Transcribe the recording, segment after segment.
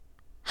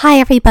Hi,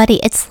 everybody.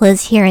 It's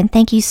Liz here, and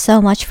thank you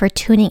so much for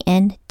tuning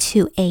in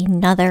to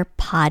another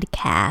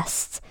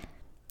podcast.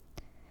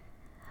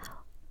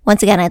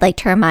 Once again, I'd like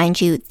to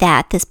remind you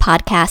that this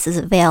podcast is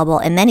available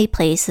in many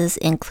places,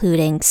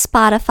 including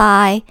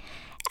Spotify,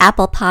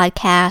 Apple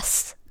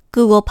Podcasts,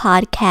 Google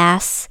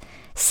Podcasts,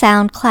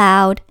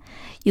 SoundCloud.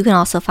 You can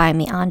also find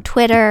me on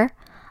Twitter,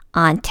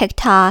 on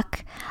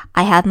TikTok.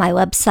 I have my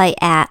website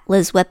at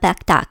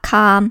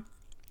lizwhitbeck.com.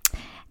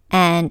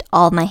 And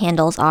all of my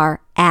handles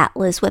are at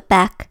Liz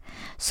Whitbeck,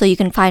 so you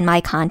can find my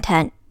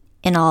content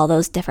in all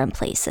those different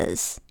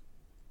places.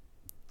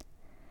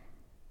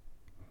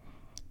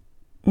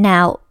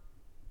 Now,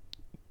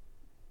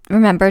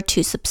 remember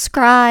to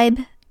subscribe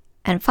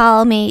and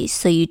follow me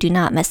so you do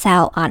not miss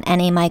out on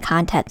any of my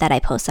content that I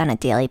post on a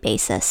daily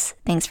basis.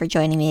 Thanks for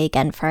joining me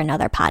again for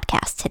another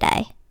podcast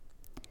today.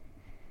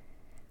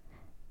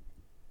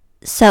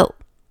 So,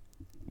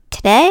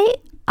 today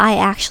I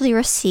actually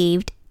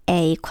received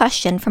a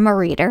question from a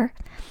reader,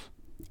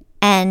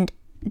 and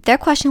their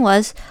question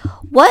was,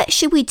 what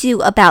should we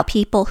do about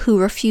people who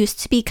refuse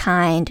to be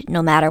kind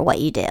no matter what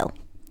you do?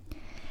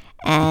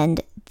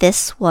 And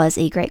this was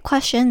a great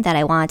question that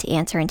I wanted to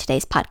answer in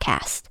today's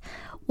podcast.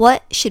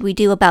 What should we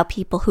do about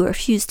people who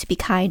refuse to be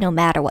kind no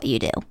matter what you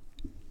do?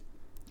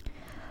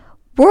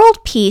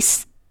 World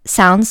peace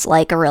sounds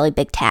like a really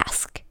big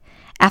task.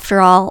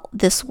 After all,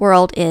 this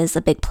world is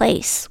a big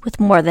place with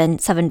more than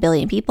 7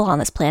 billion people on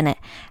this planet.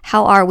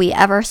 How are we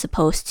ever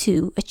supposed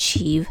to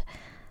achieve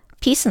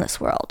peace in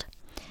this world?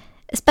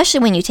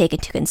 Especially when you take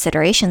into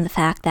consideration the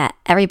fact that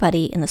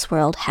everybody in this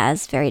world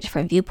has very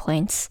different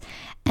viewpoints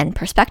and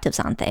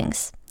perspectives on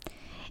things.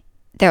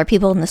 There are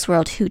people in this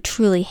world who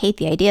truly hate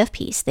the idea of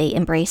peace. They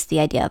embrace the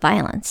idea of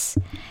violence.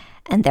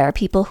 And there are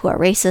people who are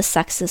racist,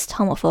 sexist,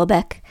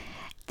 homophobic.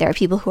 There are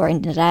people who are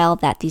in denial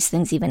that these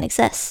things even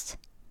exist.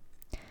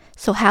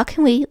 So how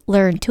can we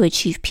learn to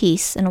achieve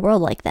peace in a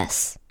world like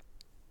this?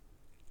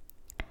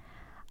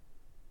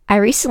 I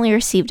recently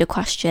received a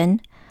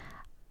question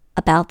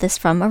about this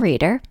from a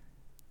reader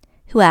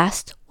who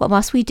asked, what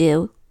must we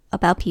do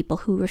about people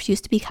who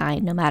refuse to be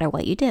kind no matter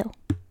what you do?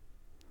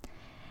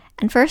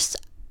 And first,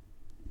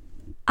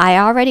 I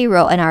already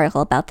wrote an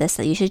article about this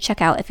that you should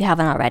check out if you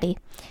haven't already.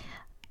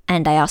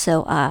 And I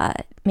also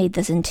made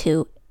this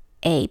into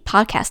a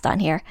podcast on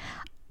here.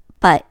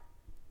 But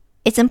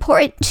it's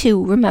important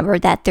to remember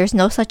that there's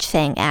no such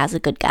thing as a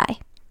good guy.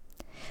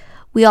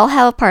 We all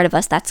have a part of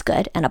us that's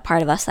good and a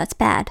part of us that's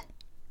bad.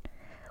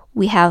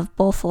 We have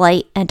both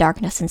light and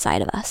darkness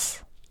inside of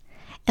us.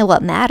 And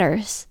what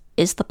matters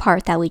is the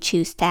part that we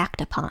choose to act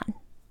upon.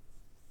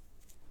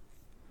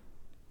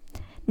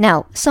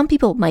 Now, some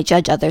people might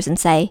judge others and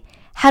say,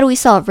 how do we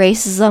solve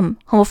racism,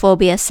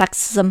 homophobia,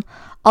 sexism,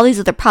 all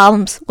these other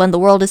problems when the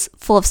world is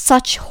full of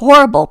such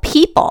horrible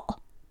people?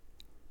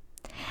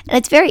 And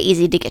it's very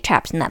easy to get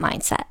trapped in that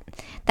mindset,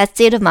 that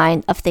state of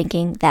mind of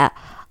thinking that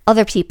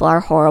other people are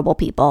horrible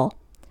people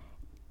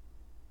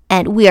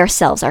and we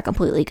ourselves are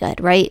completely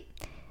good, right?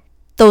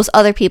 Those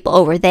other people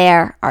over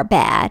there are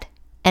bad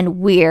and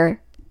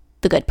we're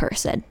the good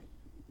person.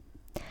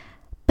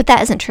 But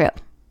that isn't true.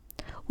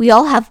 We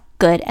all have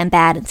good and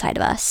bad inside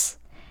of us,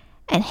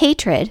 and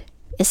hatred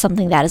is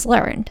something that is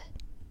learned.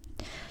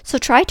 So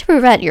try to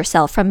prevent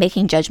yourself from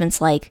making judgments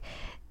like,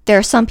 there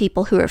are some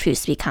people who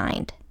refuse to be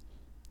kind.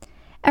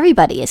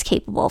 Everybody is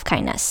capable of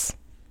kindness.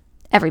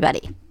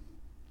 Everybody.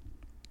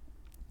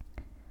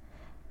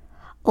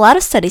 A lot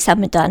of studies have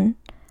been done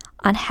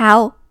on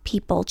how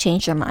people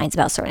change their minds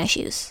about certain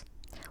issues.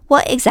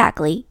 What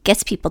exactly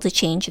gets people to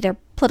change their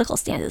political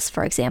stances,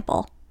 for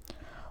example,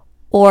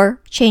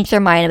 or change their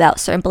mind about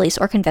certain beliefs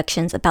or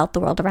convictions about the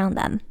world around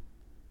them?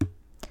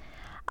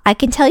 I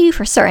can tell you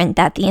for certain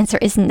that the answer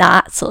is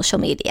not social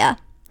media.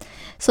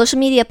 Social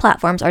media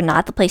platforms are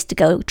not the place to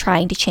go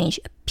trying to change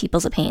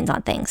people's opinions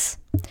on things.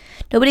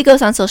 Nobody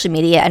goes on social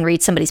media and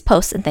reads somebody's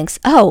post and thinks,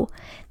 oh,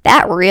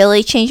 that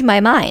really changed my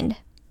mind.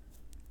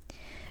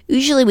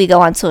 Usually we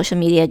go on social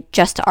media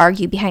just to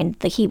argue behind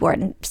the keyboard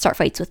and start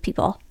fights with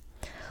people.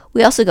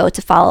 We also go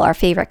to follow our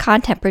favorite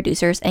content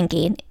producers and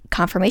gain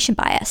confirmation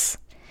bias.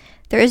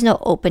 There is no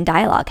open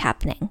dialogue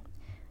happening.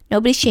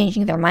 Nobody's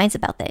changing their minds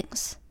about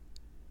things.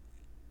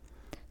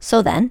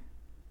 So then,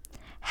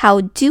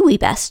 how do we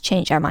best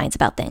change our minds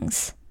about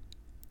things?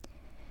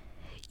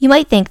 You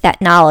might think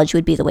that knowledge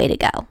would be the way to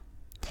go.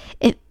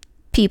 If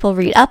people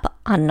read up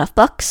on enough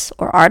books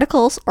or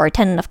articles or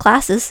attend enough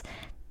classes,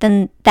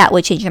 then that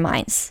would change their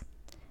minds.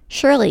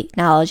 Surely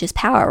knowledge is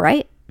power,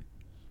 right?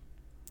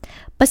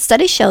 But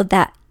studies showed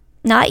that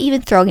not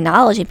even throwing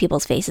knowledge in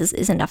people's faces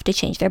is enough to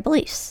change their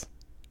beliefs.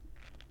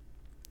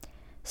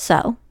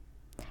 So,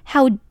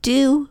 how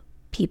do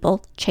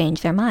people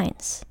change their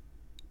minds?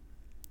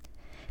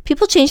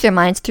 People change their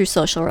minds through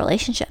social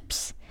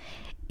relationships.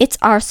 It's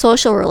our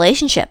social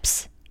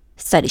relationships,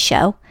 studies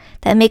show,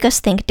 that make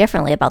us think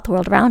differently about the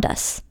world around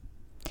us.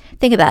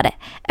 Think about it.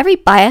 Every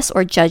bias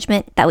or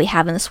judgment that we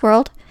have in this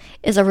world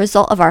is a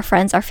result of our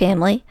friends, our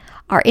family,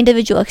 our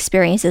individual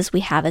experiences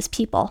we have as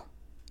people.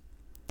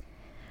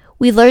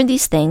 We learn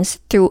these things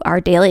through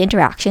our daily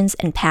interactions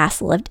and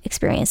past lived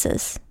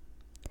experiences.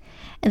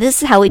 And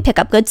this is how we pick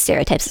up good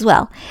stereotypes as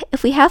well.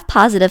 If we have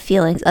positive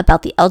feelings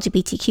about the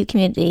LGBTQ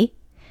community,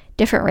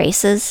 different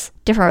races,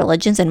 different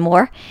religions, and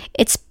more,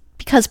 it's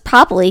because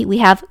probably we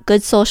have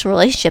good social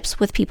relationships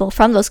with people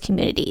from those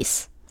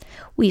communities.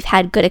 We've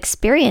had good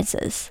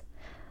experiences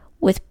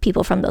with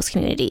people from those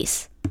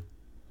communities.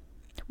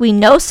 We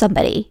know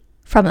somebody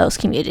from those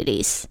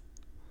communities.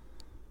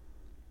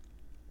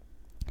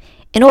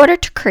 In order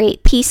to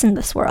create peace in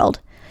this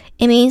world,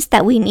 it means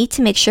that we need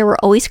to make sure we're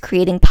always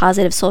creating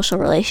positive social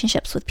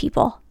relationships with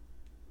people.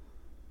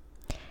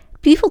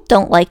 People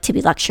don't like to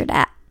be lectured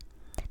at.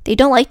 They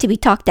don't like to be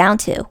talked down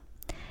to.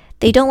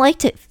 They don't like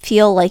to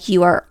feel like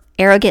you are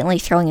arrogantly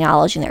throwing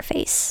knowledge in their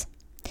face.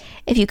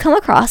 If you come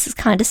across as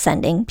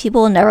condescending,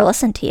 people will never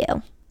listen to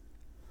you.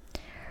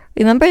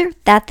 Remember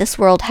that this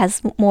world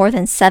has more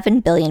than 7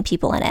 billion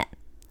people in it.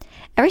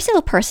 Every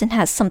single person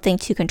has something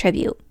to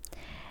contribute,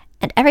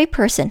 and every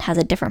person has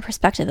a different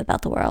perspective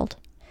about the world.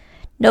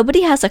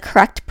 Nobody has a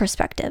correct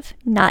perspective,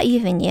 not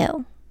even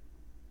you.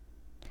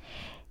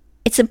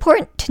 It's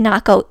important to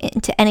not go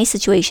into any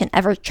situation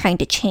ever trying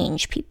to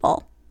change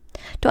people.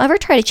 Don't ever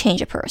try to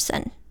change a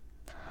person.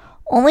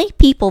 Only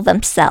people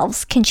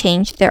themselves can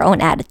change their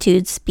own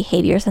attitudes,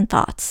 behaviors, and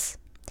thoughts.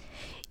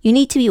 You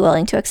need to be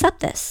willing to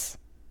accept this.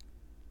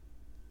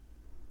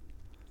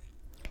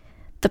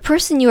 The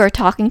person you are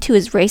talking to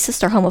is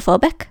racist or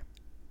homophobic?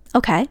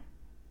 Okay.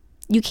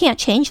 You can't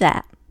change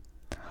that.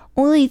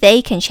 Only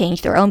they can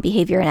change their own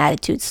behavior and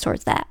attitudes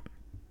towards that.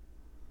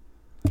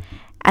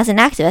 As an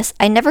activist,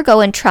 I never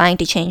go in trying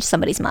to change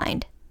somebody's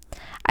mind.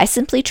 I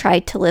simply try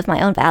to live my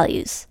own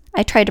values.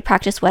 I try to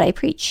practice what I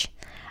preach.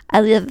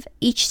 I live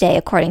each day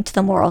according to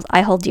the morals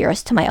I hold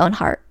dearest to my own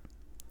heart.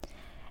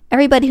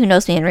 Everybody who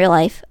knows me in real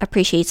life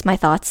appreciates my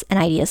thoughts and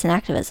ideas in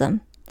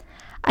activism.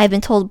 I have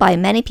been told by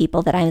many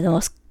people that I am the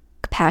most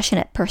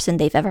compassionate person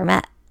they've ever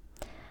met.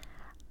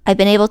 I've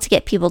been able to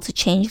get people to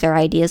change their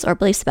ideas or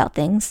beliefs about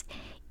things,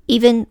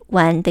 even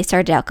when they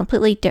started out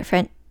completely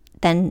different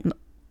than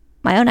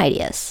my own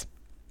ideas.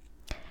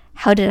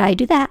 How did I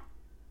do that?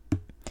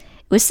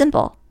 It was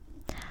simple.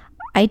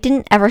 I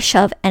didn't ever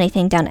shove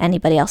anything down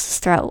anybody else's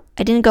throat.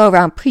 I didn't go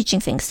around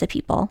preaching things to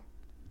people.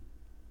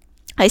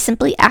 I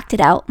simply acted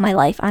out my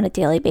life on a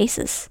daily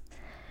basis.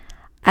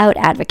 I would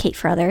advocate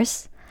for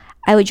others.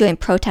 I would join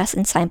protests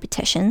and sign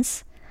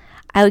petitions.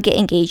 I would get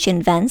engaged in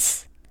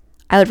events.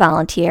 I would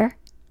volunteer.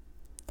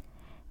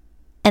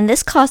 And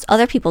this caused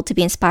other people to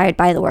be inspired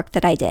by the work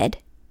that I did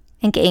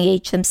and get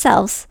engaged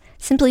themselves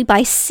simply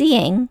by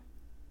seeing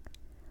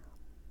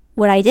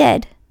what I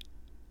did.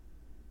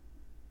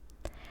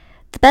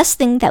 The best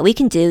thing that we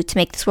can do to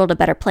make this world a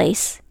better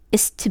place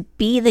is to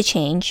be the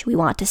change we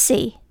want to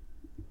see.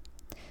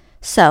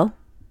 So,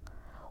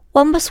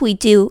 what must we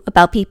do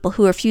about people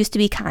who refuse to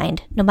be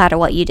kind no matter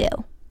what you do?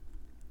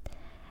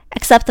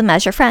 Accept them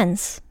as your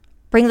friends.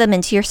 Bring them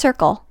into your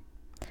circle.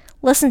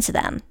 Listen to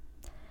them.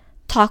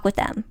 Talk with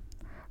them.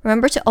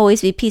 Remember to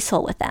always be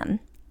peaceful with them.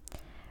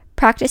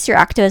 Practice your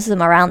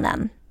activism around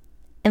them.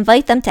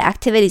 Invite them to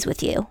activities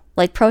with you,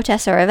 like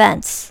protests or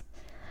events.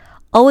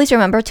 Always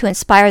remember to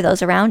inspire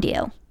those around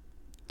you.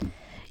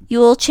 You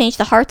will change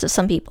the hearts of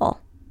some people.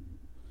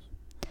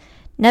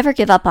 Never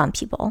give up on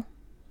people.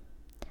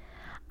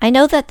 I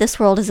know that this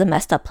world is a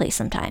messed up place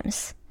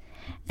sometimes,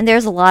 and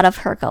there's a lot of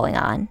hurt going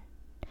on.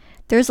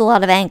 There's a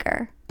lot of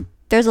anger.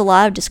 There's a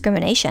lot of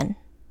discrimination.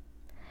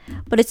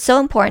 But it's so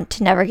important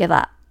to never give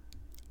up.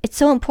 It's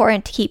so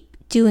important to keep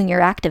doing your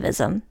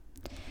activism.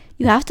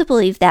 You have to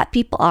believe that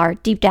people are,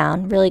 deep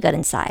down, really good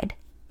inside.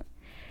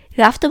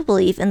 You have to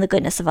believe in the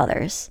goodness of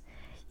others.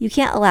 You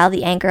can't allow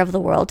the anger of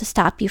the world to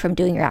stop you from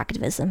doing your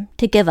activism,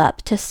 to give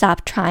up, to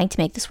stop trying to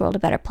make this world a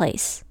better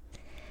place.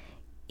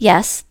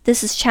 Yes,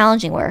 this is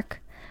challenging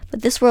work,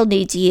 but this world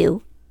needs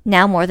you,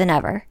 now more than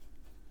ever.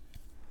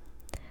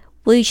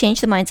 Will you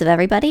change the minds of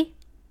everybody?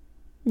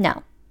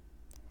 No.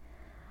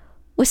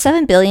 With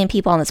 7 billion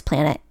people on this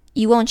planet,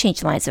 you won't change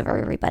the minds of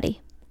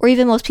everybody, or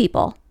even most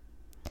people.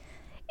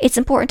 It's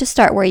important to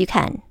start where you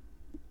can.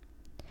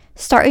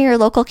 Start in your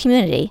local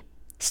community.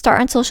 Start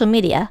on social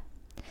media.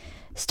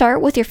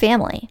 Start with your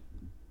family,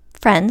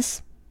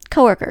 friends,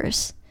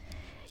 coworkers.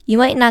 You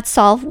might not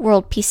solve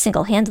world peace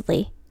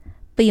single-handedly,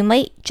 but you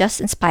might just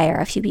inspire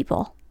a few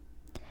people.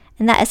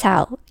 And that is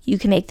how you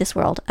can make this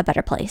world a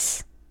better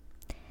place.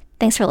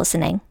 Thanks for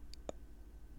listening.